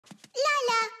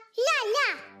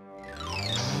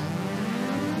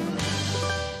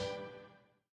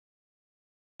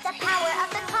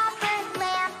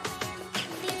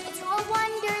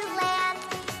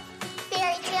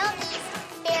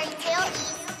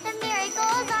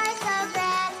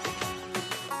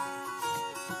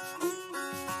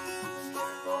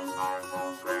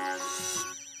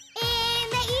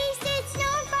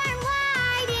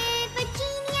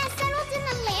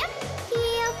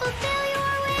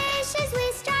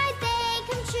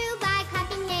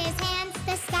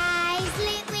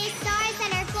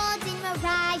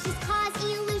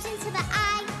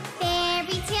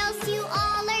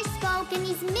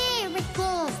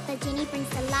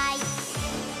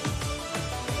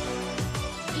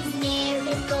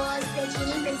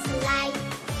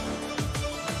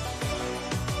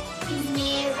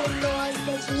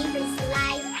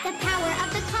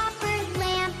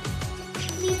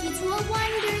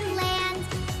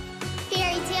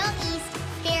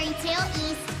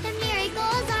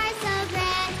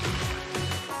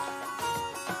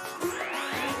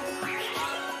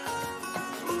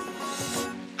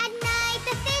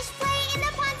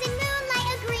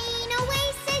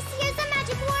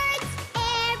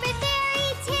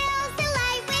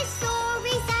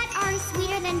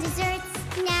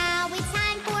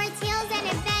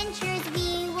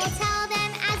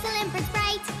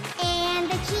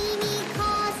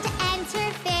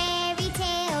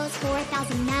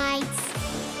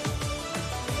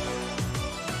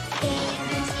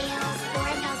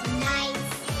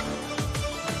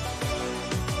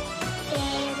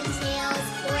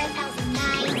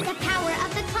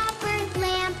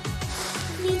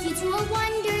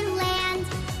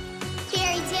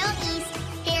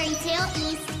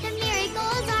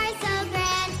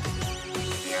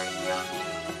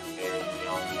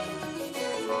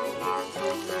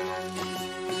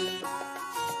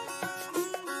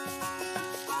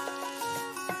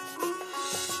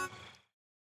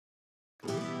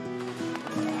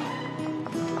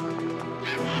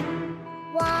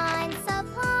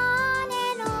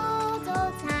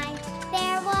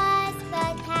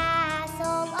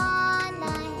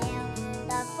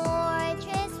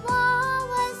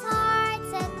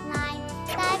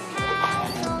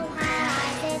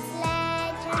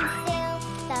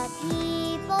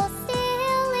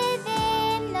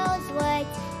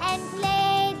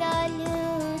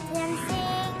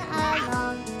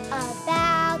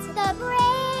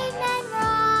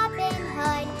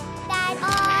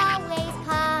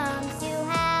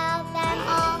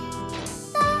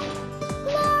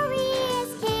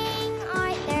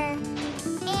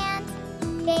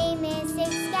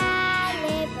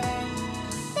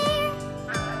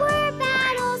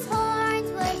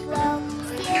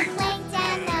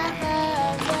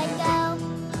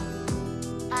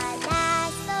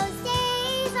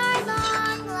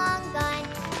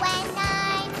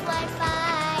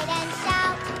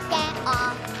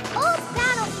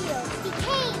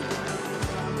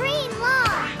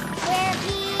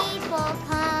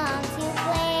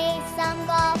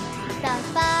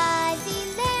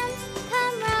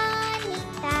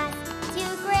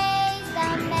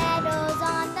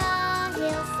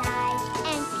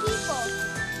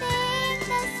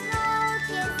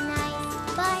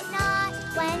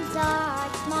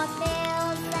awe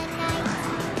fills the night.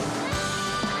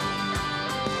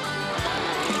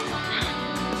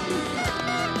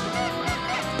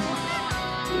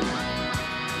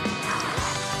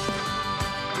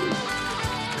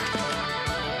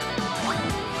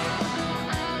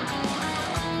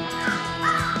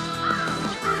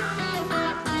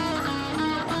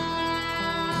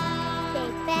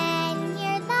 Big Ben,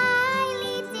 hear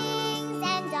lively dings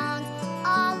and dongs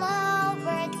all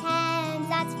over Thames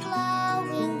that's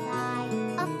flowing by.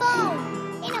 A foam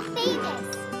in a famous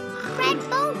red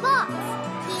foam box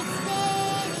keeps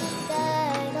bidding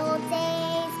good old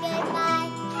days goodbye.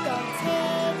 Go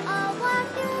take a walk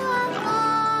through a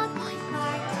foggy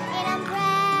park. An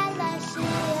umbrella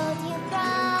shield you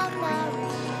from the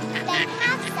rain. Then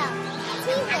have some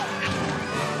tea with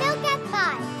milk at 5.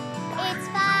 It's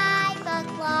 5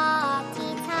 o'clock,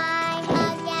 tea time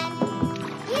again.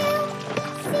 You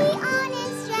see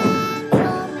honest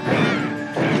gentlemen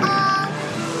all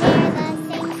share the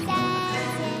same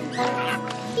sentiments.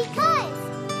 Because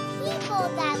people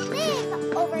that live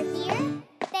over here,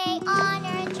 they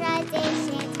honor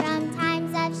traditions from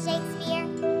times of Shakespeare.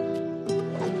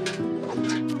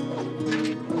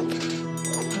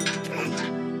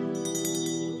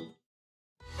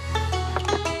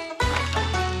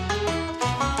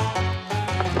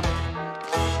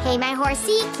 Hey, my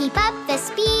horsey, keep up the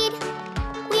speed.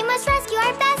 We must rescue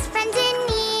our best friends in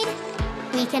need.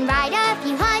 We can ride a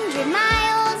few 100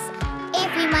 miles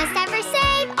if we must ever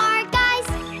save our guys.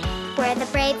 We're the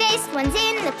bravest ones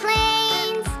in the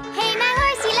plains. Hey, my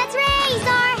horsey, let's raise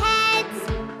our heads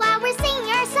while we're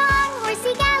singing our song.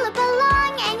 Horsey, gallop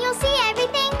along, and you'll see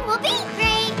everything will be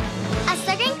great. A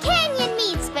southern canyon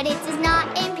meets, but it does not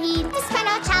impede.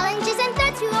 Despite all challenges and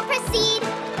threats, we will proceed.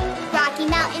 Rocky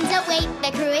Mountains await,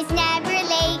 the crew is never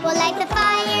late. We'll light the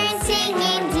fire and sing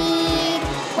indeed.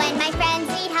 When my friends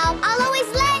need help, I'll always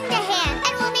lend a hand,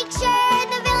 and we'll make sure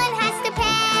the villain has to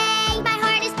pay. My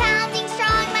heart is pounding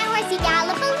strong, my horsey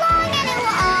gallop along, and it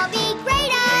will all be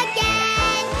great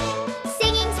again.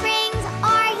 Singing springs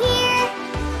are here,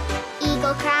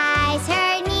 eagle cries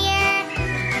heard near.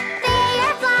 They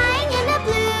are flying in the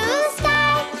blue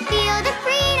sky, feel the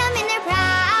freedom in their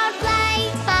proud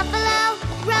flight. Buffalo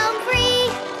roam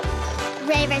free,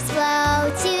 rivers flow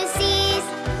to seas,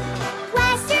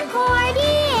 western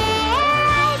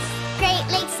Cordilleras, Great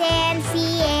Lakes and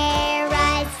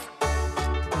Sierras.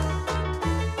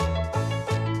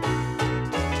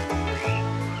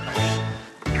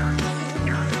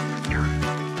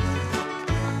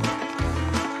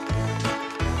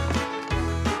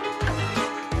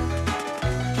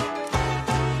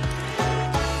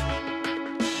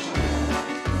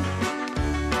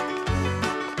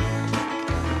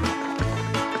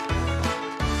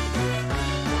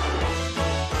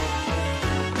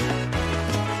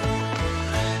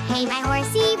 Hey, my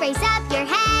horsey, raise up your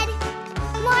head.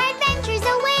 More adventures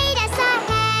await us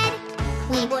ahead.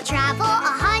 We will travel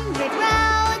 100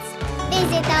 roads,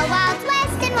 visit the wild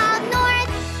west and wild north.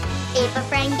 If a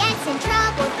friend gets in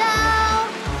trouble, though,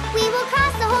 we will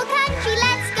cross the whole country,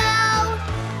 let's go.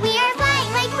 We are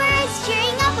flying like birds,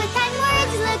 cheering up with kind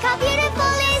words. Look how beautiful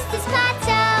is this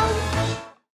plateau.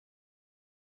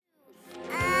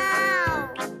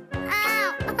 Ow!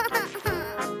 Ow!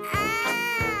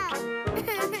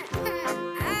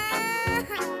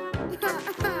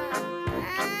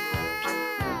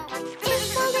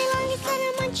 It's all day long, it's not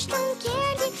much don't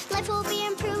candy. Life will be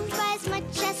improved by as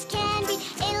much as can be.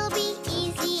 It'll be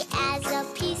easy as a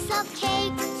piece of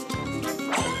cake.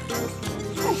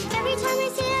 Every time I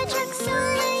see a truck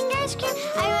selling ice cream,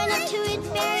 I run up to it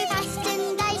very fast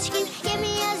and I scream, give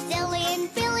me a zillion,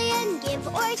 billion, give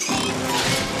or take.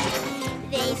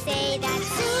 They say that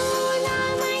soon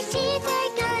all my teeth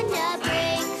are gonna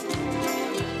break,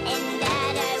 and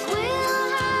that I will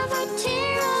have a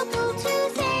terrible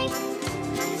toothache.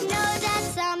 No,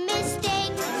 that's a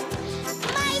mistake.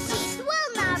 My teeth will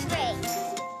not break.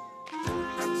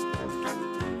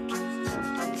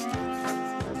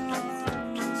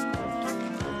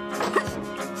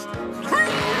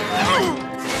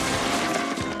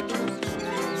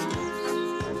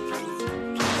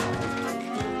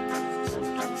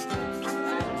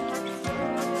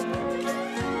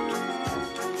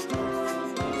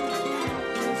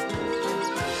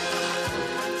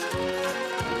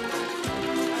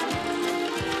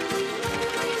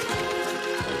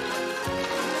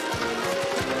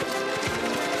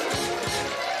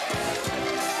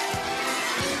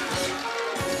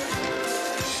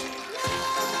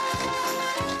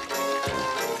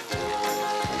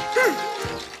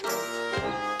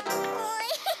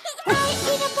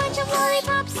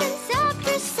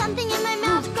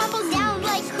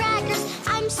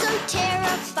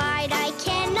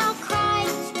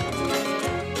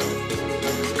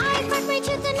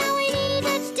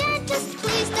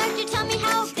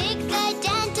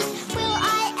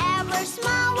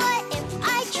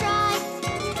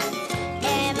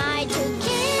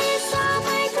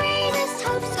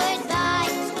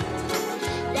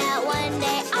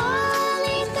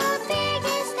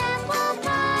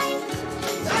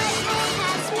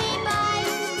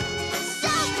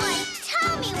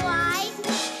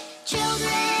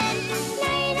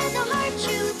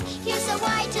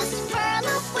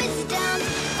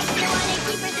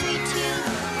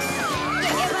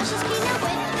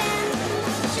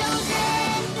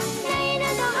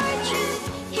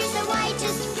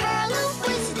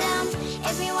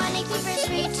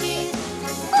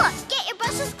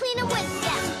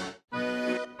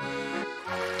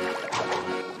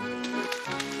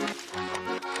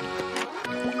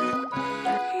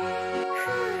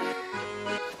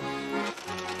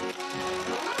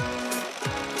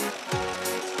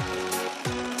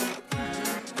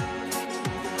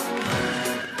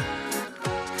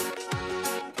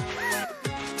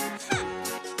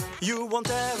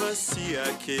 won't ever see a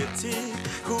kitty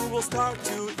who will start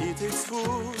to eat its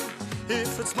food.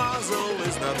 If its muzzle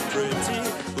is not pretty,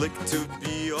 lick to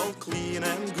be all clean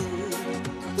and good.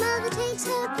 Mother takes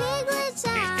her piglets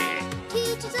out,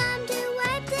 teaches them to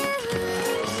wipe their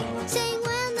hooves. Saying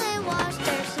when they wash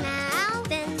their snout,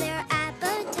 then their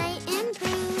appetite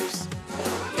improves.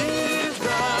 If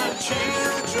the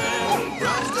children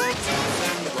brush their teeth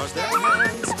and wash their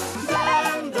hands,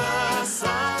 then the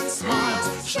sun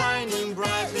smiles, shining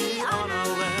brightly on our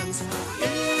lands.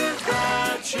 If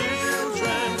the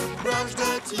children brush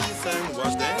their teeth and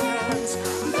wash their hands,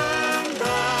 then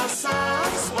the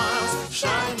sun smiles,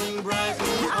 shining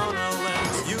brightly on our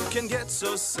lands. You can get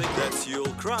so sick that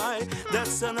you'll cry.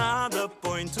 That's another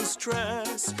point to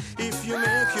stress. If you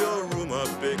make your room a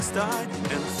pigsty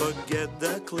and forget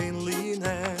the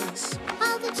cleanliness.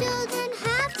 All the children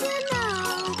have to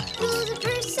know rules of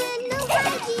personal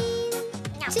hygiene.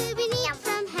 To be neat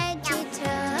from head to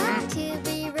toe, to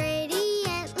be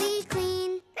radiantly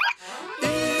clean.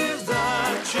 If the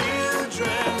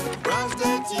children brush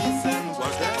their teeth and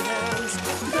wash their hands,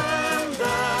 then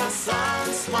the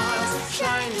sun smiles,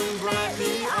 shining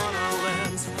brightly on our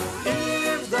lands.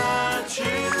 If the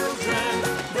children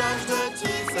brush their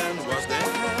teeth and wash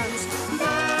their hands,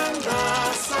 then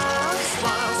the sun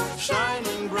smiles,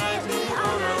 shining brightly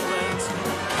on our lands.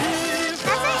 If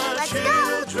the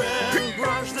children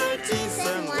brush their teeth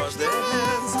and wash their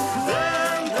hands,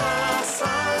 then the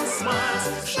sun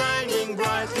smiles, shining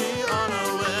brightly on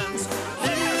our lands.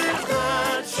 If the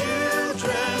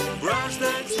children brush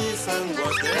their teeth and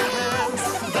wash their hands,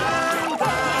 then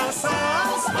the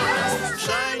sun smiles,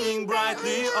 shining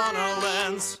brightly on our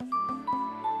lands.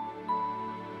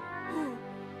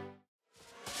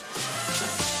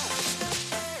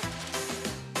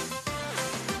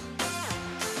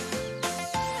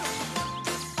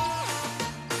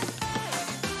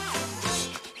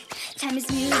 Time is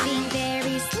moving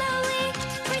very slowly.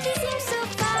 Birthday seems so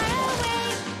far away.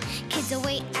 Kids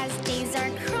await as days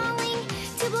are crawling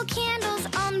to blow candles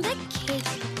on the cake.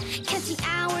 Counting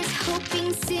hours,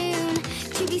 hoping soon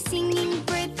to be singing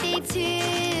birthday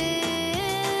tune.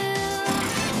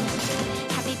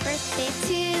 Happy birthday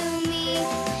to me.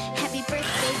 Happy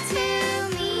birthday to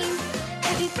me.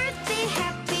 Happy birthday,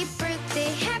 happy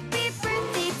birthday, happy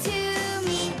birthday to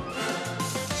me.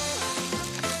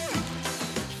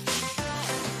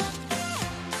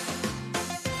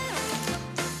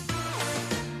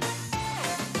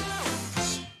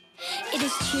 It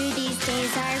is true these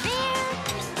days are rare,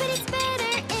 but it's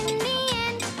better in the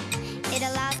end. It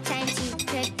allows time to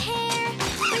prepare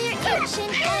for your each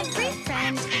and every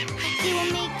friend. They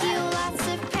will make you lots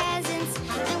of presents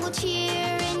and will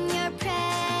cheer in your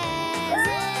presence.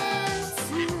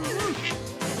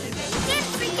 Can't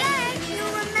forget,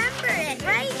 you'll remember it,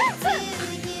 right?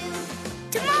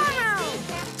 Tomorrow!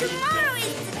 Tomorrow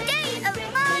is the day of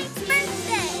my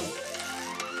birthday!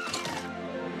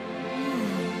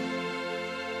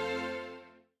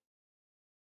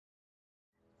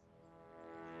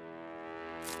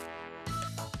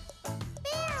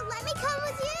 Bear, let me come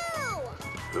with you!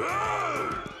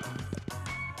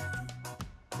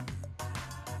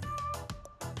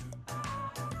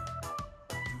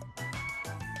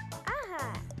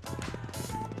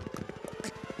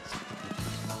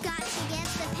 Got to get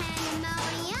the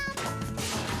pandemonium,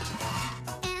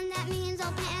 and that means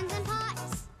all pans and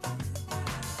pots.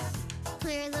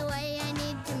 Clear the way I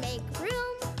need to make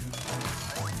room,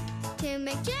 to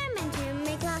make jam and to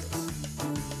make lots.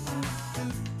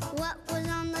 What was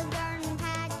on the garden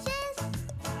patches?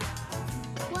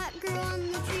 What grew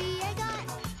on the tree I got?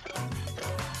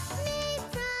 Made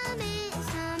from it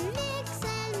some mix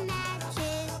and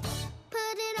matches.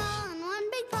 Put it all in one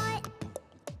big pot.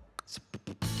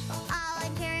 All I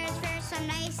care is for some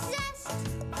nice zest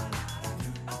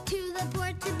to the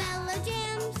portobello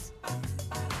jams.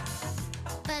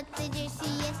 But the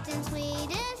juiciest and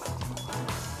sweetest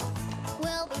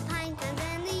will be pine cones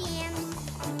and the yams.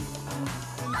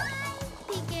 I'm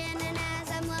beginning as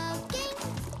I'm looking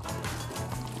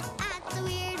at the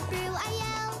weird brew I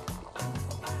yell.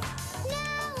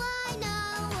 Now I know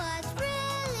what's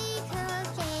really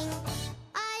cooking.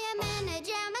 I am in a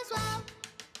jam as well.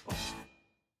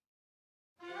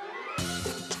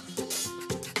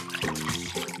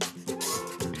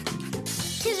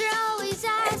 Kids are always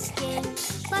asking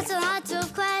lots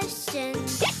of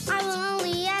questions. I will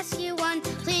only ask you one.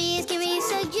 Please give me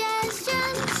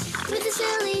suggestions. Where the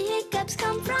silly hiccups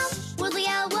come from? Will the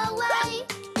LOA?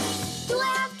 Do I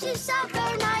have to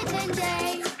suffer night and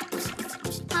day?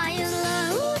 High and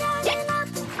low, down and up,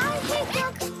 I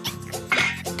hiccup.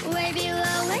 Way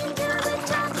below and to the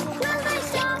top. Will they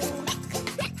stop?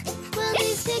 Will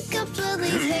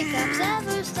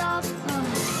stop.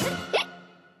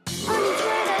 On each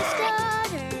word I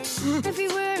stutter, every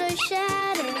word I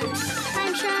shatter.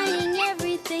 I'm trying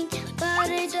everything, but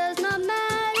it does not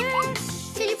matter.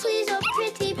 Can you please, oh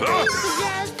pretty please,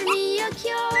 suggest for me a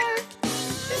cure?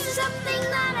 This is something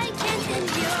that I can't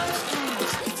endure.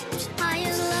 I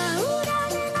am loud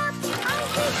and up, I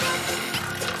keep up.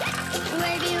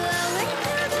 Way below and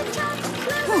to the top,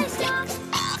 will I stop?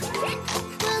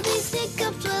 Will these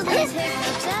hiccups, will these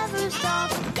hiccups ever stop?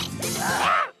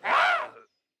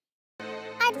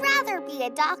 I'd rather be a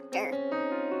doctor.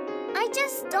 I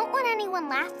just don't want anyone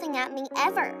laughing at me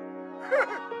ever.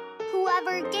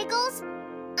 Whoever giggles,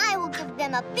 I will give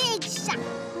them a big shock.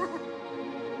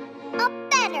 A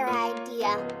better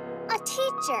idea. A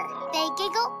teacher. They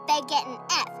giggle, they get an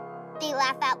F. They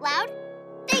laugh out loud,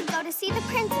 they go to see the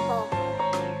principal.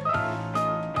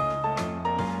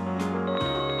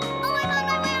 Oh, I'm on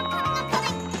my way, I'm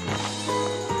coming.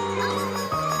 Oh,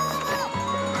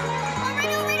 all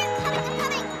right, I'm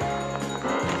coming.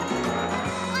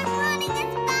 I'm running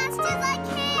as fast as I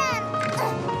can.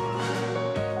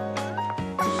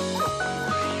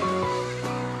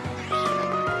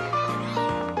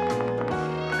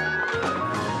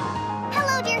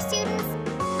 Hello, dear students.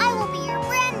 I will be your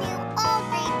brand new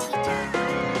all-grade teacher.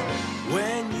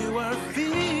 When you are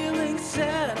feeling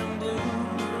sad and blue,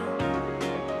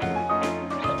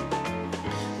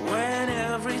 when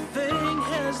everything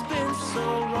has been so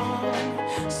long,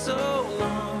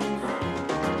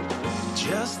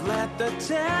 just let the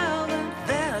talent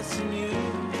that's in you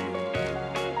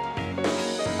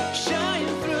shine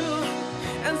through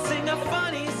and sing a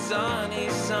funny, sunny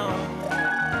song.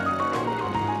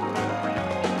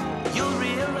 You'll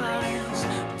realize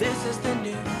this is the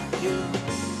new you.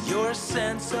 Your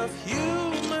sense of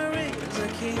humor is a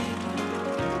key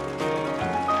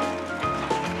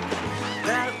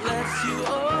that lets you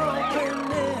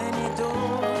open any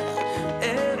door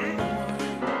and more.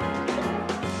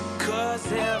 'Cause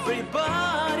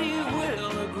everybody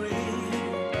will agree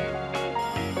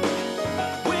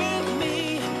with me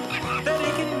that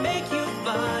it can make you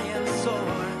fly and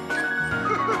soar.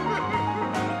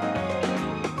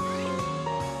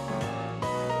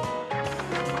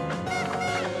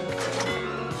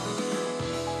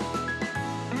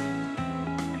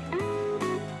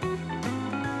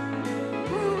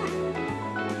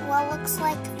 Well, looks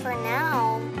like for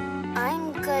now,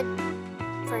 I'm good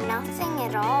for nothing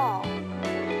at all.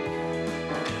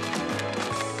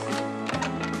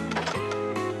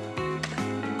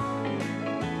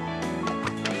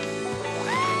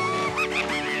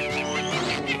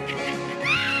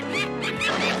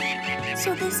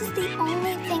 So this is the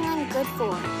only thing I'm good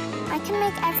for. I can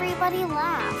make everybody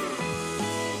laugh.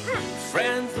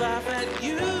 Friends laugh at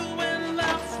you and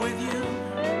laugh with you.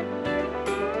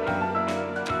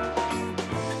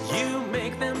 You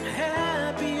make them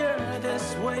happier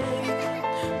this way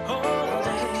all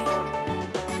day.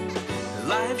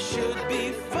 Life should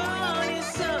be funny,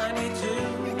 sunny too.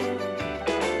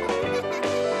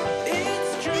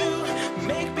 It's true,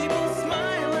 make people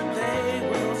smile and they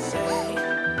will say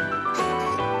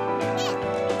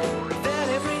that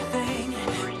everything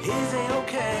is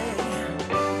a-okay.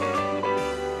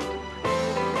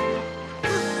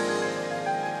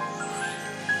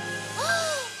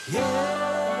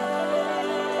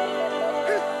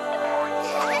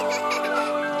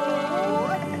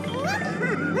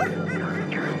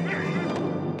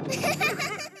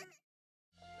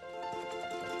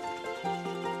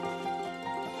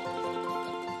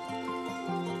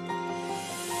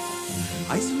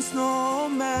 Ice and snow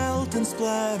melt and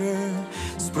splatter.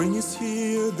 Spring is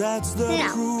here, that's the No,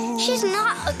 proof. she's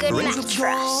not a good Raindrops match for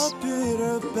us. drop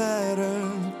pitter-patter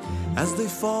as they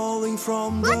falling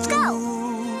from Let's the go.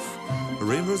 roof.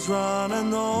 Rivers run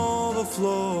and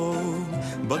overflow,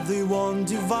 but they won't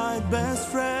divide best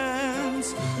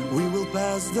friends. We will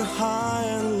pass the high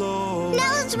and low.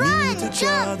 Now let's meet run, each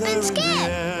jump, other and skip.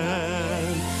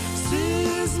 again. Sea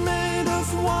is made of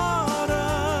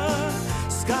water,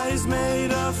 sky is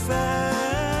made of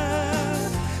air.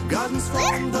 Gardens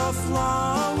from the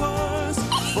flowers,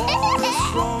 forests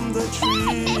from the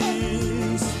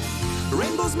trees.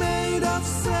 Rainbows made of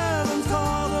 7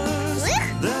 colors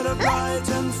that are bright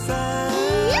and fair.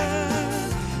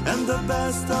 And the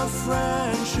best of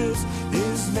friendships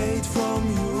is made from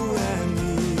you and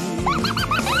me.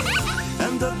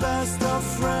 And the best of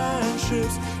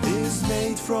friendships is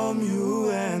made from you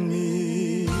and me.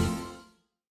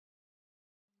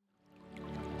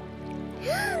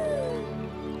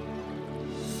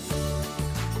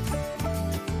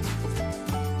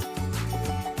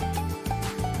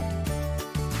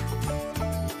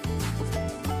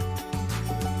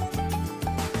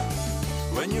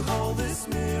 when you hold this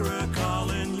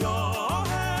miracle in your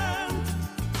hand,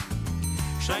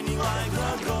 shining like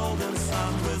the golden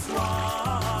sun with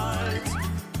light.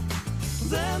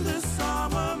 Then this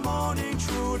summer morning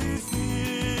truly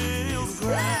feels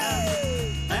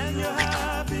grand, and you're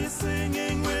happy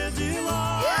singing with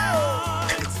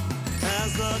delight,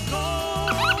 as the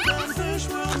golden fish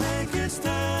will make its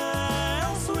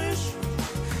tail swish.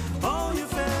 All your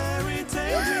fairy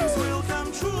tale dreams will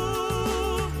come true.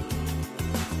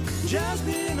 Just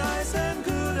be nice and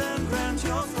good and grant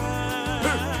your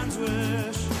friends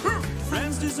wish.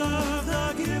 Friends deserve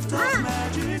the gift of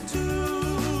magic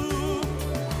too,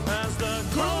 as the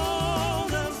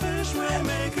golden fish will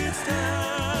make its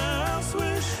tail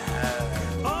swish.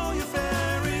 All your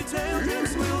fairy tale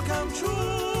dreams will come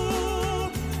true.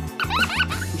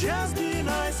 Just be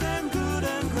nice and good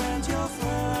and grant your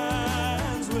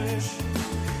friends wish.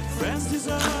 Friends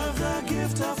deserve the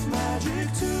gift of magic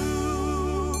too.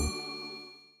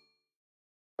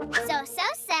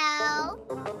 So.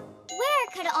 Where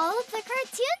could all of the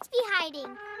cartoons be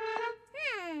hiding?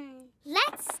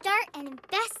 Let's start an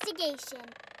investigation.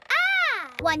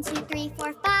 1, 2, 3,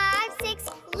 4, 5, 6.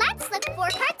 Let's look for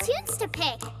cartoons to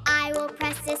pick. I will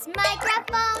press this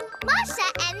microphone. Masha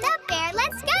and the bear